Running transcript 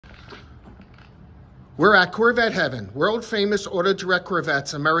We're at Corvette Heaven, world famous Auto Direct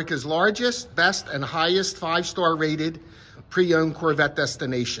Corvettes, America's largest, best, and highest 5-star rated pre-owned Corvette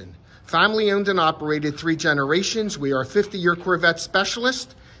destination. Family owned and operated 3 generations. We are a 50-year Corvette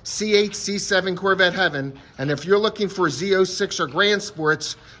specialist, C8, C7 Corvette Heaven. And if you're looking for Z06 or Grand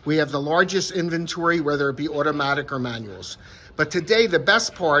Sports, we have the largest inventory, whether it be automatic or manuals. But today, the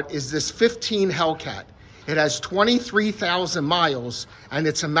best part is this 15 Hellcat. It has 23,000 miles and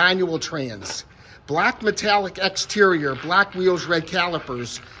it's a manual trans. Black metallic exterior, black wheels, red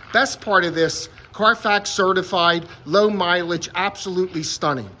calipers. Best part of this, Carfax certified, low mileage, absolutely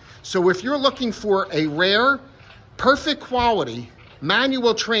stunning. So if you're looking for a rare, perfect quality,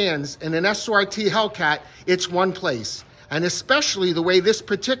 manual trans in an SRT Hellcat, it's one place. And especially the way this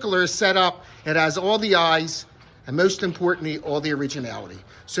particular is set up, it has all the eyes, and most importantly, all the originality.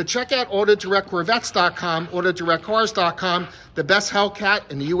 So check out AutoDirectCorvettes.com, AutoDirectCars.com, the best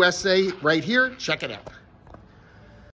Hellcat in the USA right here. Check it out.